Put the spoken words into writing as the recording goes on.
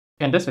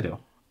In this video,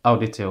 I'll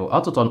detail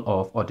how to turn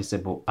off or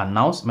disable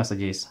announce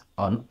messages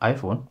on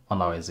iPhone on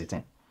iOS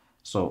 18.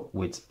 So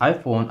with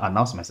iPhone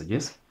announce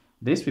messages,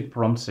 this will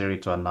prompt Siri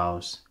to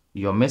announce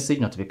your message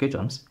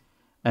notifications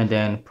and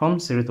then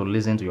prompt Siri to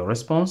listen to your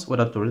response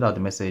whether to read out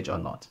the message or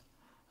not.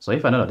 So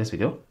if I know that this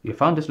video, you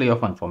found this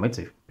video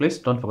informative, please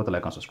don't forget to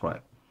like and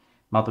subscribe.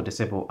 Now to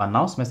disable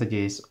announce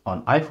messages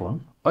on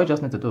iPhone, all you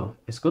just need to do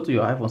is go to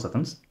your iPhone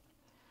settings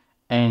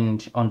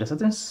and on the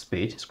settings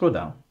page, scroll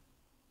down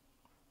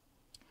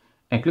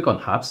and click on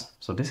apps.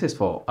 So this is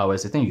for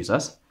iOS 18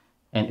 users,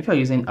 and if you're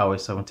using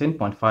iOS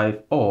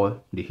 17.5 or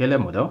the earlier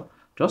model,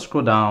 just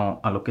scroll down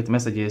and locate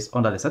messages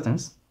under the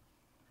settings.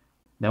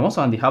 Then once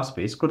on the apps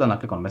page, scroll down and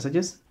click on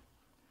messages.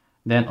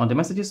 Then on the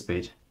messages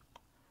page,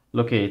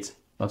 locate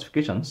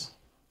notifications.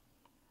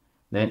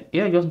 Then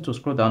here you just need to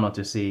scroll down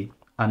until you see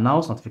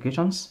announce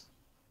notifications.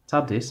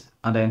 Tap this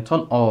and then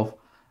turn off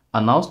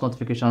announce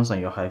notifications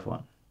on your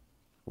iPhone.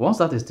 Once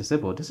that is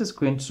disabled, this is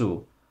going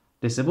to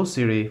disable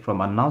Siri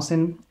from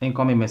announcing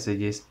incoming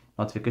messages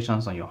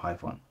notifications on your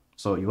iPhone.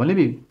 So you only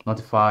be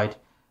notified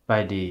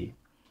by the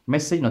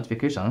message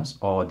notifications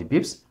or the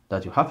beeps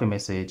that you have a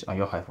message on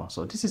your iPhone.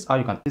 So this is how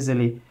you can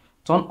easily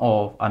turn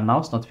off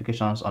announce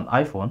notifications on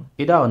iPhone,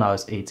 either on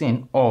iOS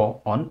 18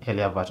 or on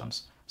earlier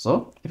versions.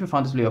 So if you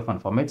found this video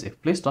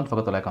informative, please don't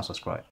forget to like and subscribe.